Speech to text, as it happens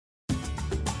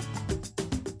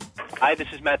Hi, this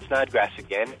is Matt Snodgrass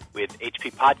again with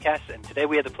HP Podcasts, and today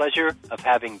we have the pleasure of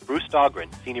having Bruce Dahlgren,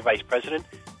 Senior Vice President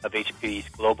of HP's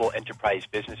Global Enterprise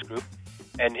Business Group.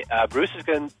 And Bruce is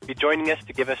going to be joining us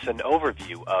to give us an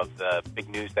overview of the big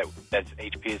news that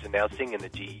HP is announcing in the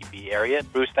GEB area.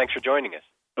 Bruce, thanks for joining us.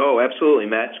 Oh, absolutely,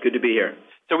 Matt. It's good to be here.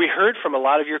 So we heard from a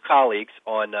lot of your colleagues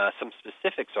on some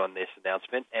specifics on this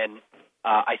announcement, and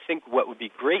I think what would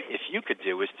be great if you could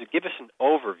do is to give us an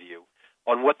overview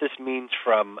on what this means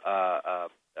from,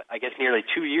 I guess, nearly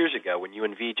 2 years ago when you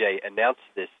and Vijay announced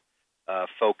this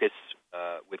focus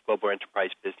with Global Enterprise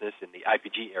Business in the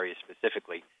IPG area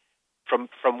specifically.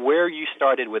 From where you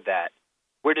started with that,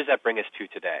 where does that bring us to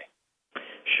today?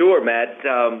 Sure, Matt.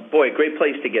 Great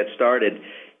place to get started.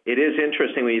 It is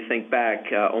interesting when you think back,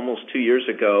 almost 2 years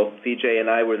ago, Vijay and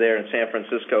I were there in San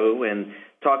Francisco and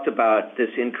talked about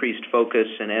this increased focus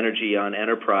and energy on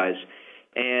enterprise.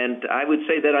 And I would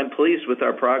say that I'm pleased with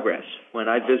our progress. When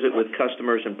I visit with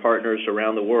customers and partners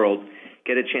around the world,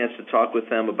 get a chance to talk with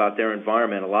them about their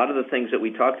environment, a lot of the things that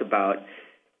we talked about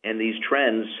and these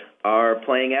trends are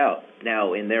playing out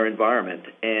now in their environment.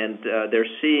 And they're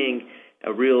seeing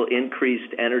a real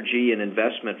increased energy and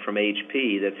investment from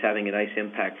HP that's having a nice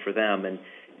impact for them. And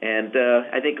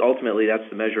I think ultimately that's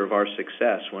the measure of our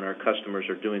success, when our customers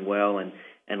are doing well and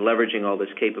leveraging all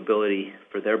this capability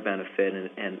for their benefit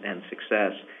and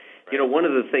success. You know, one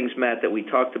of the things, Matt, that we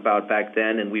talked about back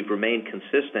then, and we've remained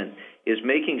consistent, is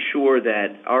making sure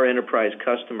that our enterprise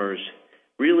customers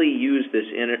really use this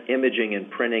imaging and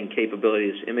printing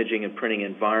capability, this imaging and printing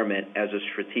environment as a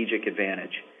strategic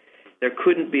advantage. There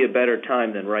couldn't be a better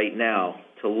time than right now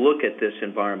to look at this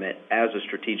environment as a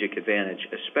strategic advantage,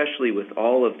 especially with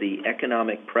all of the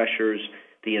economic pressures,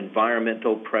 the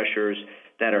environmental pressures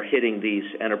that are hitting these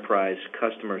enterprise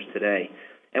customers today.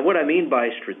 And what I mean by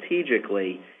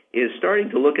strategically is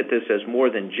starting to look at this as more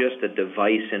than just a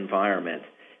device environment,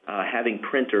 having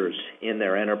printers in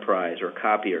their enterprise or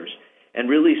copiers, and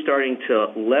really starting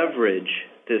to leverage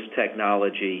this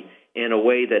technology in a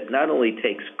way that not only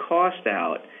takes cost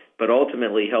out, but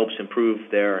ultimately helps improve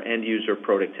their end-user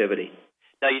productivity.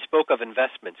 Now, you spoke of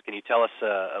investments. Can you tell us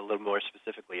a little more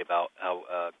specifically about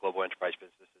how Global Enterprise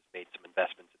Business has made some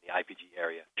investments in the IPG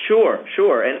area? Sure.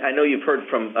 And I know you've heard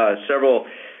from several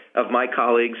of my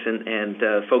colleagues and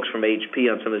folks from HP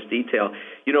on some of this detail.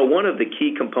 You know, one of the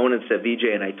key components that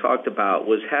Vijay and I talked about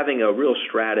was having a real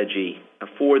strategy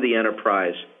for the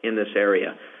enterprise in this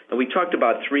area. And we talked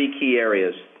about three key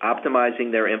areas: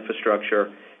 optimizing their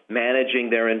infrastructure,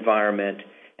 managing their environment,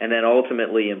 and then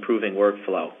ultimately improving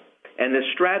workflow. And this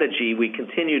strategy we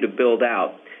continue to build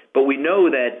out, but we know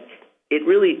that it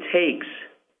really takes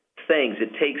things,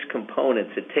 it takes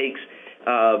components, it takes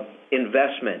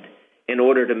investment in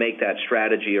order to make that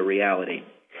strategy a reality.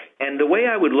 And the way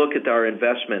I would look at our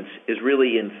investments is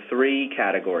really in three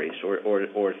categories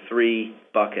or three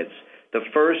buckets. The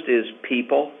first is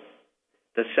people,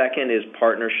 the second is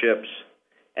partnerships,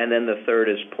 and then the third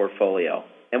is portfolio.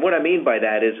 And what I mean by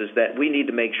that is that we need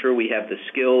to make sure we have the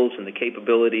skills and the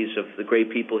capabilities of the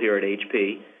great people here at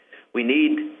HP. We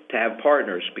need to have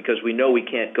partners because we know we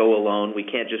can't go alone. We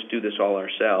can't just do this all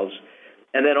ourselves.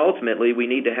 And then ultimately, we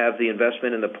need to have the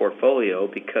investment in the portfolio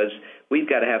because we've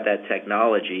got to have that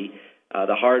technology,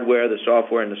 the hardware, the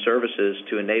software, and the services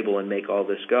to enable and make all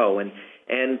this go. And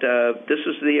this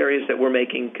is the areas that we're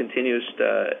making continuous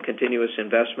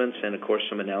investments and, of course,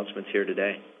 some announcements here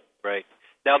today. Right.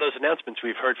 Now, those announcements,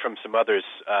 we've heard from some others,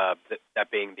 that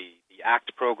being the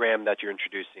ACT program that you're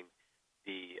introducing,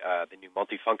 the new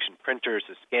multifunction printers,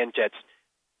 the scan jets.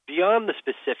 Beyond the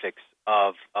specifics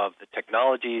of the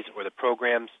technologies or the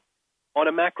programs, on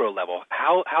a macro level,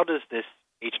 how does this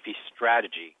HP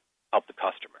strategy help the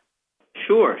customer?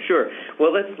 Sure.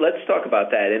 Well, let's talk about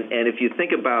that. And if you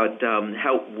think about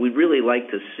how we'd really like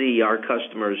to see our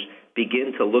customers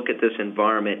begin to look at this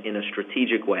environment in a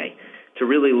strategic way, to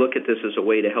really look at this as a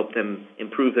way to help them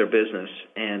improve their business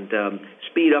and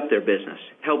speed up their business,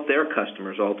 help their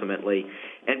customers ultimately.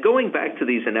 And going back to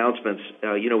these announcements,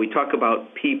 we talk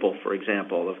about people, for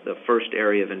example, of the first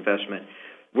area of investment.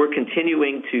 We're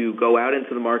continuing to go out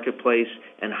into the marketplace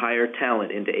and hire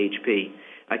talent into HP.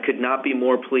 I could not be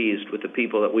more pleased with the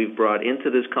people that we've brought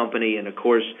into this company and, of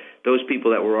course, those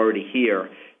people that were already here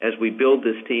as we build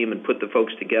this team and put the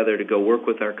folks together to go work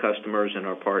with our customers and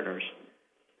our partners.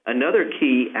 Another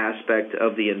key aspect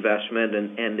of the investment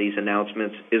and these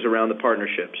announcements is around the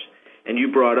partnerships. And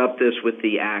you brought up this with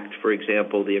the ACT, for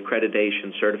example, the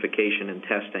accreditation, certification, and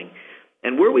testing.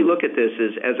 And where we look at this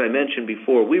is, as I mentioned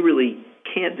before, we really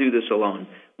can't do this alone.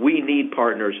 We need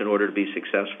partners in order to be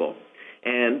successful.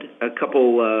 And a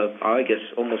couple, I guess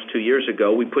almost 2 years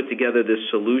ago, we put together this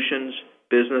Solutions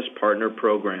Business Partner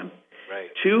Program. Right.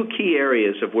 Two key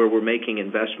areas of where we're making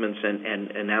investments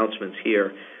and announcements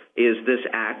here is this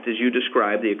act, as you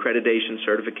described, the accreditation,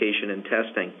 certification, and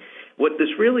testing. What this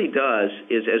really does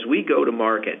is, as we go to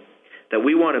market, that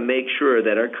we want to make sure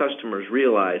that our customers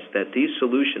realize that these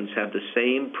solutions have the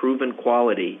same proven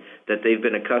quality that they've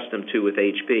been accustomed to with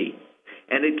HP.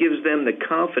 And it gives them the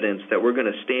confidence that we're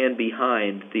going to stand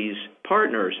behind these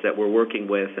partners that we're working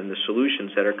with and the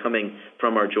solutions that are coming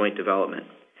from our joint development.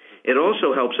 It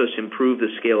also helps us improve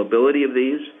the scalability of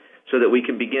these so that we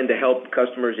can begin to help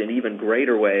customers in even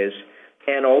greater ways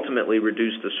and ultimately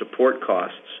reduce the support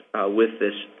costs with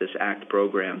this ACT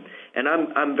program. And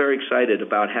I'm very excited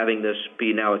about having this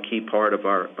be now a key part of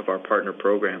our partner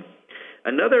program.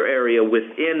 Another area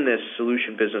within this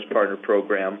Solution Business Partner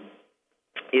Program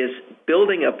is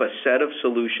building up a set of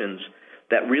solutions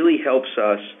that really helps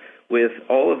us with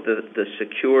all of the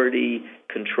security,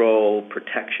 control,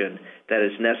 protection that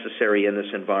is necessary in this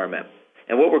environment.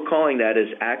 And what we're calling that is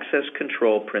access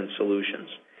control print solutions.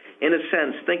 In a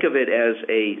sense, think of it as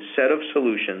a set of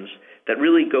solutions that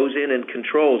really goes in and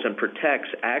controls and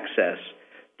protects access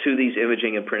to these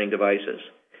imaging and printing devices.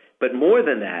 But more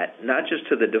than that, not just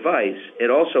to the device,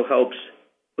 it also helps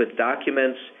with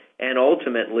documents and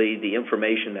ultimately the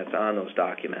information that's on those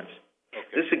documents.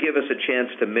 This will give us a chance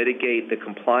to mitigate the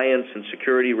compliance and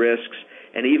security risks,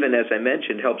 and even, as I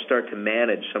mentioned, help start to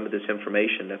manage some of this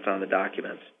information that's on the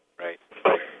documents. Right.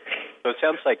 So it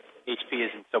sounds like HP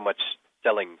isn't so much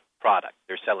selling product,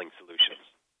 they're selling solutions.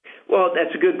 Well,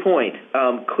 that's a good point.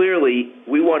 Clearly,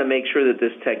 we want to make sure that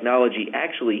this technology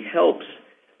actually helps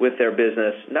with their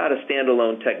business, not a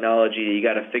standalone technology. You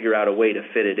got to figure out a way to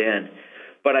fit it in.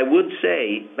 But I would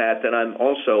say, Matt, that I'm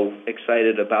also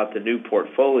excited about the new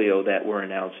portfolio that we're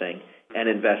announcing and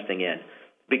investing in,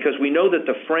 because we know that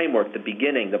the framework, the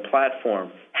beginning, the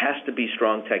platform, has to be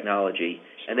strong technology,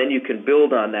 and then you can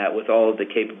build on that with all of the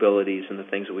capabilities and the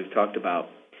things that we've talked about.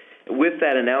 With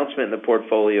that announcement in the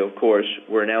portfolio, of course,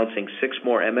 we're announcing 6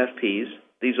 more MFPs.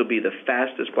 These will be the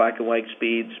fastest black and white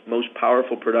speeds, most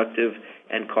powerful, productive,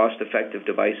 and cost-effective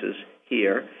devices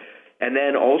here. And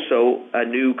then also a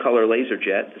new color laser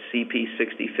jet, the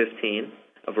CP6015,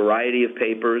 a variety of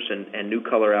papers and new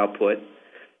color output.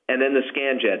 And then the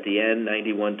ScanJet, the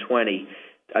N9120,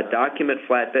 a document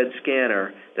flatbed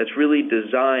scanner that's really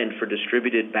designed for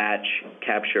distributed batch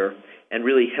capture and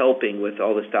really helping with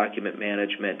all this document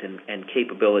management and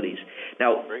capabilities.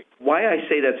 Now, why I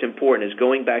say that's important is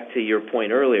going back to your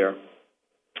point earlier.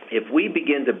 If we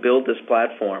begin to build this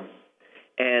platform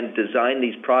and design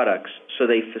these products so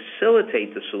they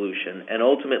facilitate the solution and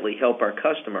ultimately help our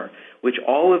customer, which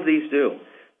all of these do,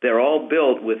 they're all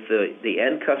built with the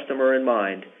end customer in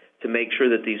mind to make sure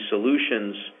that these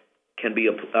solutions can be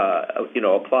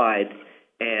applied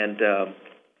and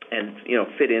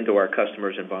fit into our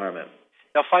customer's environment.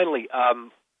 Now, finally,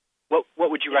 what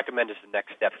would you recommend as the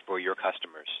next steps for your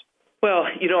customers? Well,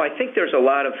 I think there's a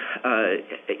lot of,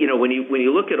 when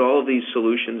you look at all of these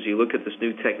solutions, you look at this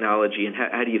new technology and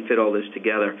how do you fit all this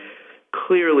together,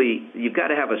 clearly you've got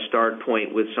to have a start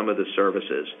point with some of the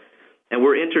services. And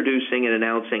we're introducing and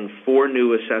announcing 4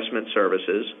 new assessment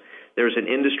services. There's an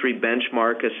industry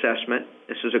benchmark assessment.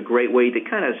 This is a great way to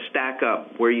kind of stack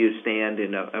up where you stand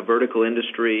in a vertical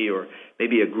industry or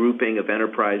maybe a grouping of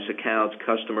enterprise accounts,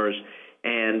 customers,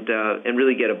 and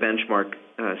really get a benchmark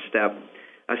step.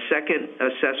 A second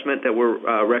assessment that we're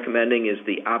recommending is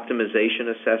the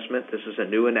optimization assessment. This is a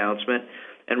new announcement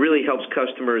and really helps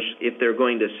customers if they're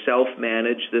going to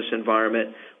self-manage this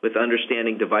environment with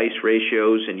understanding device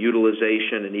ratios and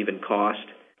utilization and even cost.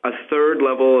 A third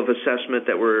level of assessment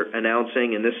that we're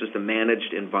announcing, and this is the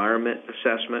managed environment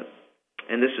assessment,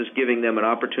 and this is giving them an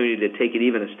opportunity to take it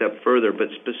even a step further, but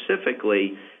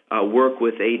specifically work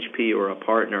with HP or a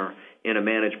partner in a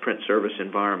managed print service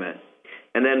environment.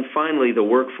 And then finally, the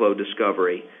workflow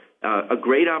discovery. A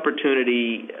great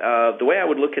opportunity, the way I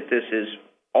would look at this is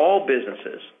all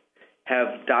businesses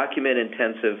have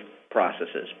document-intensive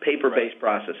processes, paper-based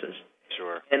processes.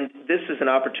 Sure. And this is an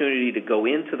opportunity to go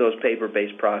into those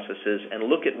paper-based processes and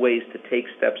look at ways to take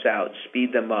steps out,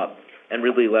 speed them up, and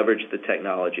really leverage the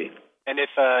technology. And if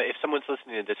someone's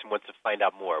listening to this and wants to find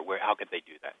out more, how could they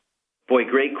do that? Boy,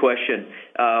 great question.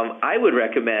 I would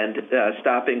recommend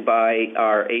stopping by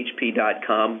our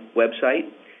HP.com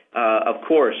website. Of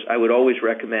course, I would always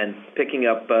recommend picking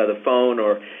up the phone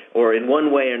or in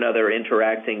one way or another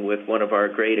interacting with one of our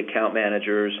great account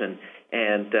managers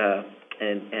and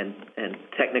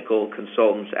technical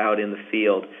consultants out in the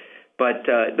field.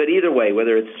 But either way,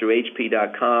 whether it's through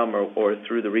HP.com or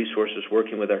through the resources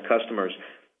working with our customers,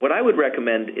 what I would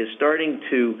recommend is starting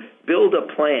to build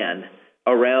a plan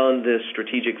around this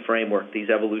strategic framework, these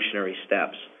evolutionary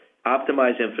steps.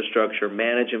 Optimize infrastructure,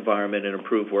 manage environment, and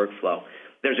improve workflow.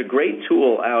 There's a great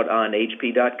tool out on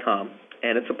HP.com,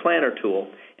 and it's a planner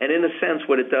tool. And in a sense,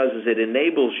 what it does is it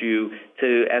enables you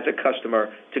to, as a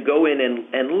customer, to go in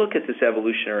and look at this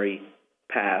evolutionary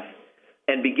path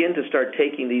and begin to start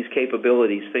taking these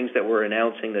capabilities, things that we're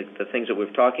announcing, the things that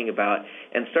we're talking about,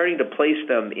 and starting to place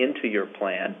them into your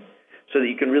plan so that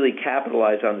you can really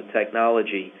capitalize on the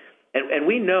technology. And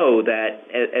we know that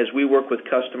as we work with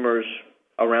customers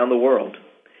around the world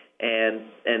and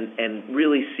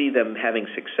really see them having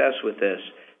success with this,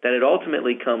 that it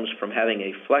ultimately comes from having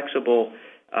a flexible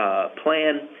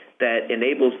plan that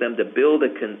enables them to build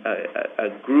a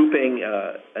grouping,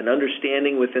 an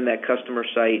understanding within that customer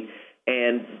site,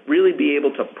 and really be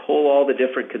able to pull all the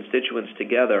different constituents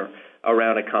together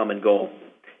around a common goal.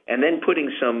 And then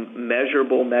putting some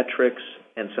measurable metrics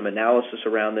and some analysis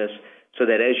around this so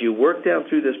that as you work down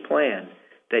through this plan,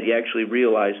 that you actually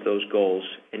realize those goals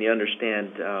and you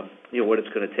understand what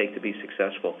it's going to take to be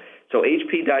successful. So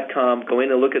HP.com, go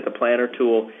in and look at the planner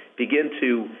tool, begin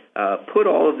to put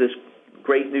all of this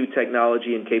great new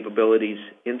technology and capabilities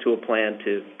into a plan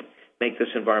to make this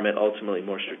environment ultimately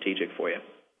more strategic for you.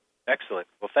 Excellent.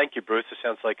 Well, thank you, Bruce. It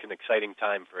sounds like an exciting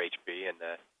time for HP and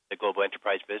the Global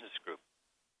Enterprise Business Group.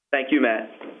 Thank you, Matt.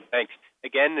 Thanks.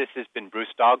 Again, this has been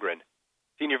Bruce Dahlgren,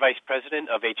 Senior Vice President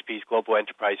of HP's Global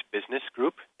Enterprise Business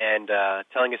Group, and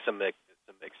telling us some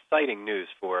exciting news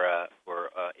for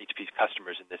HP's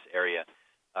customers in this area.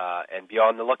 And be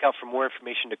on the lookout for more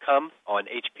information to come on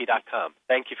HP.com.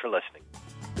 Thank you for listening.